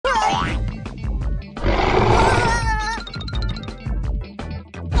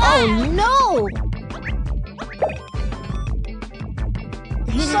Oh no!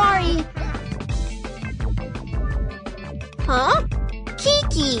 Sorry. Huh?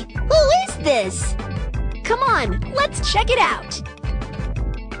 Kiki, who is this? Come on, let's check it out.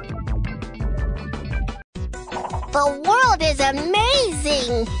 The world is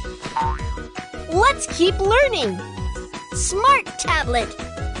amazing! Let's keep learning. Smart tablet,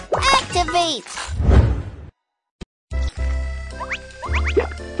 activate!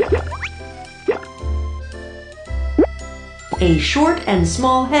 A short and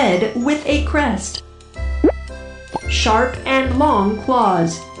small head with a crest. Sharp and long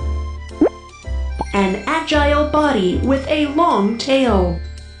claws. An agile body with a long tail.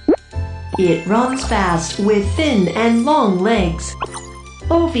 It runs fast with thin and long legs.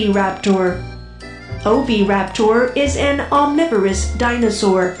 Oviraptor. Oviraptor is an omnivorous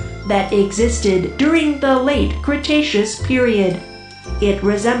dinosaur that existed during the late Cretaceous period. It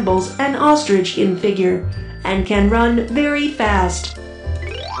resembles an ostrich in figure and can run very fast.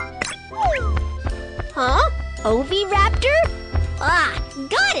 Huh? Oviraptor? Ah,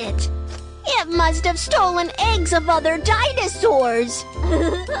 got it! It must have stolen eggs of other dinosaurs!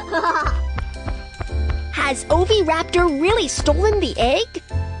 Has Oviraptor really stolen the egg?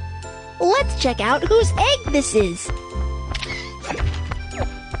 Let's check out whose egg this is.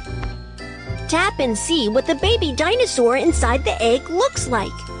 Tap and see what the baby dinosaur inside the egg looks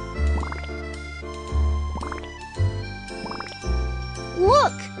like.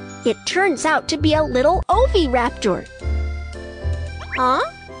 Look! It turns out to be a little Oviraptor. Huh?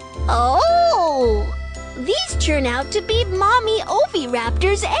 Oh! These turn out to be Mommy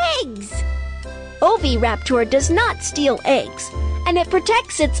Oviraptor's eggs! Oviraptor does not steal eggs, and it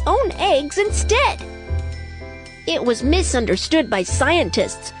protects its own eggs instead. It was misunderstood by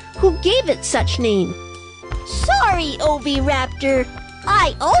scientists who gave it such name. Sorry, Oviraptor.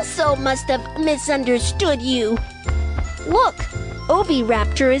 I also must have misunderstood you. Look!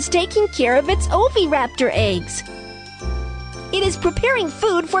 Oviraptor is taking care of its Oviraptor eggs. It is preparing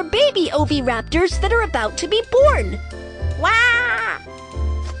food for baby Oviraptors that are about to be born. Wow!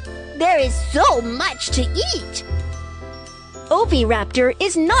 There is so much to eat. Oviraptor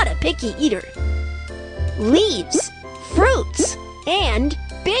is not a picky eater. Leaves, fruits, and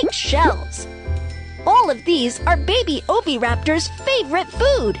big shells. All of these are baby Oviraptor's favorite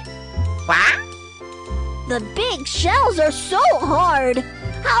food. What? The big shells are so hard.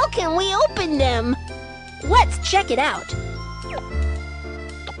 How can we open them? Let's check it out.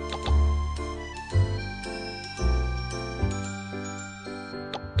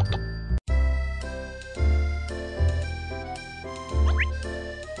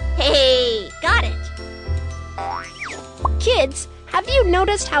 Hey, got it. Kids, have you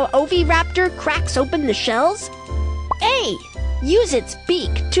noticed how Oviraptor cracks open the shells? A. Use its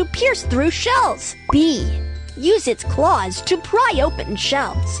beak to pierce through shells. B. Use its claws to pry open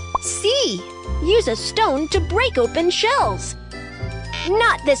shells. C. Use a stone to break open shells.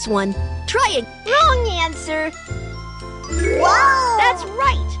 Not this one. Try it. Wrong answer. Wow! That's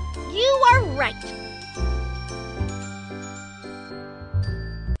right. You are right.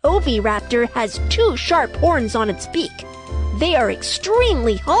 Oviraptor has 2 sharp horns on its beak. They are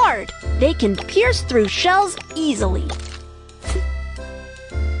extremely hard. They can pierce through shells easily.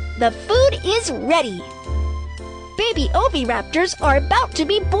 The food is ready. Baby Oviraptors are about to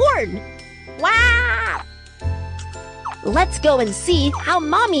be born. Wow! Let's go and see how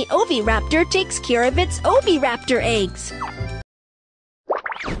Mommy Oviraptor takes care of its Oviraptor eggs.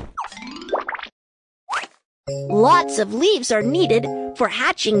 Lots of leaves are needed for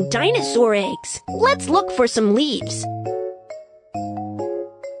hatching dinosaur eggs. Let's look for some leaves.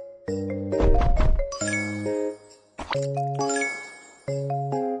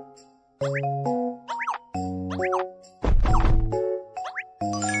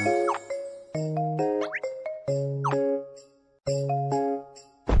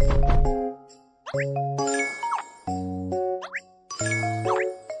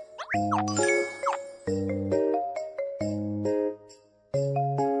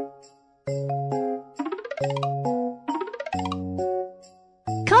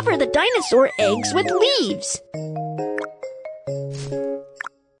 Cover the dinosaur eggs with leaves.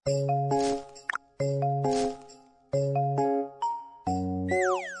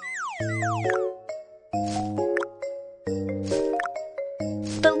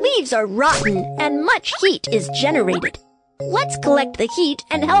 The leaves are rotten and much heat is generated. Let's collect the heat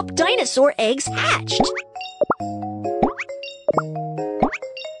and help dinosaur eggs hatch.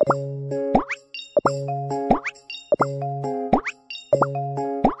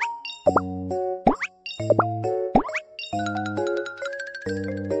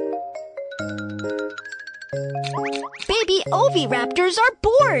 Oviraptors are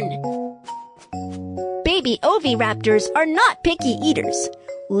born. Baby Oviraptors are not picky eaters.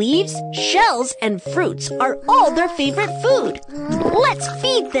 Leaves, shells, and fruits are all their favorite food. Let's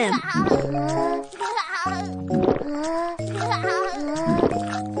feed them.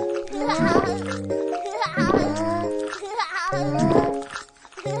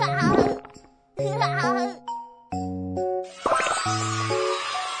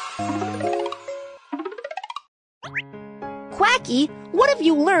 Quacky, what have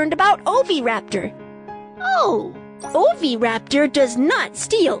you learned about Oviraptor? Oh, Oviraptor does not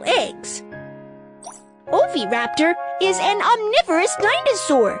steal eggs. Oviraptor is an omnivorous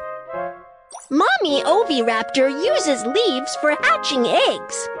dinosaur. Mommy Oviraptor uses leaves for hatching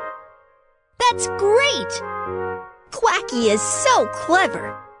eggs. That's great! Quacky is so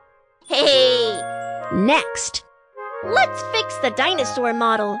clever. Hey! Next, let's fix the dinosaur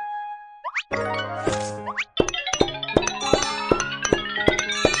model.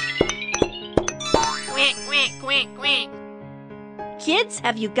 Quack, quack, quack, quack. Kids,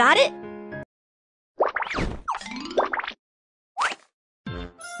 have you got it?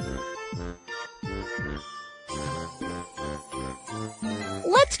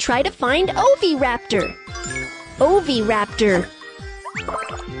 Let's try to find Oviraptor. Oviraptor.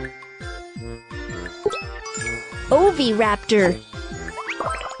 Oviraptor.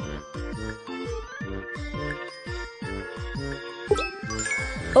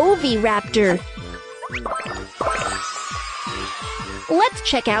 Oviraptor. Let's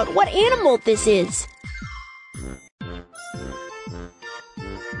check out what animal this is.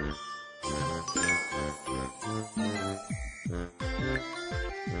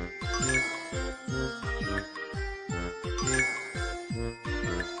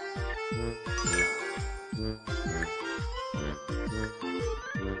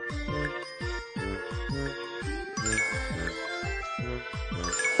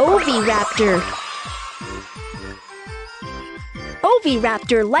 Oviraptor.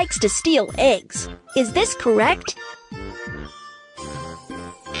 Oviraptor likes to steal eggs. Is this correct?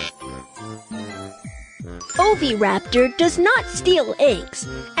 Oviraptor does not steal eggs,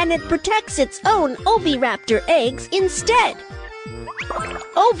 and it protects its own Oviraptor eggs instead.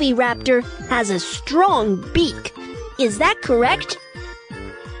 Oviraptor has a strong beak. Is that correct?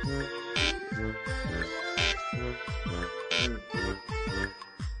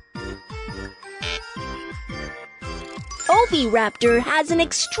 Oviraptor has an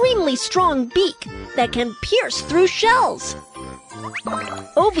extremely strong beak that can pierce through shells.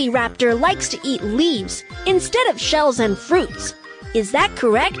 Oviraptor likes to eat leaves instead of shells and fruits. Is that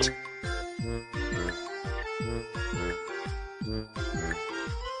correct?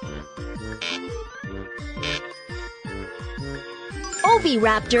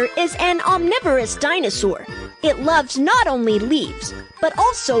 Oviraptor is an omnivorous dinosaur. It loves not only leaves, but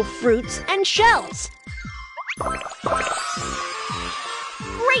also fruits and shells.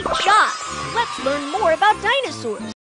 Great job! Let's learn more about dinosaurs.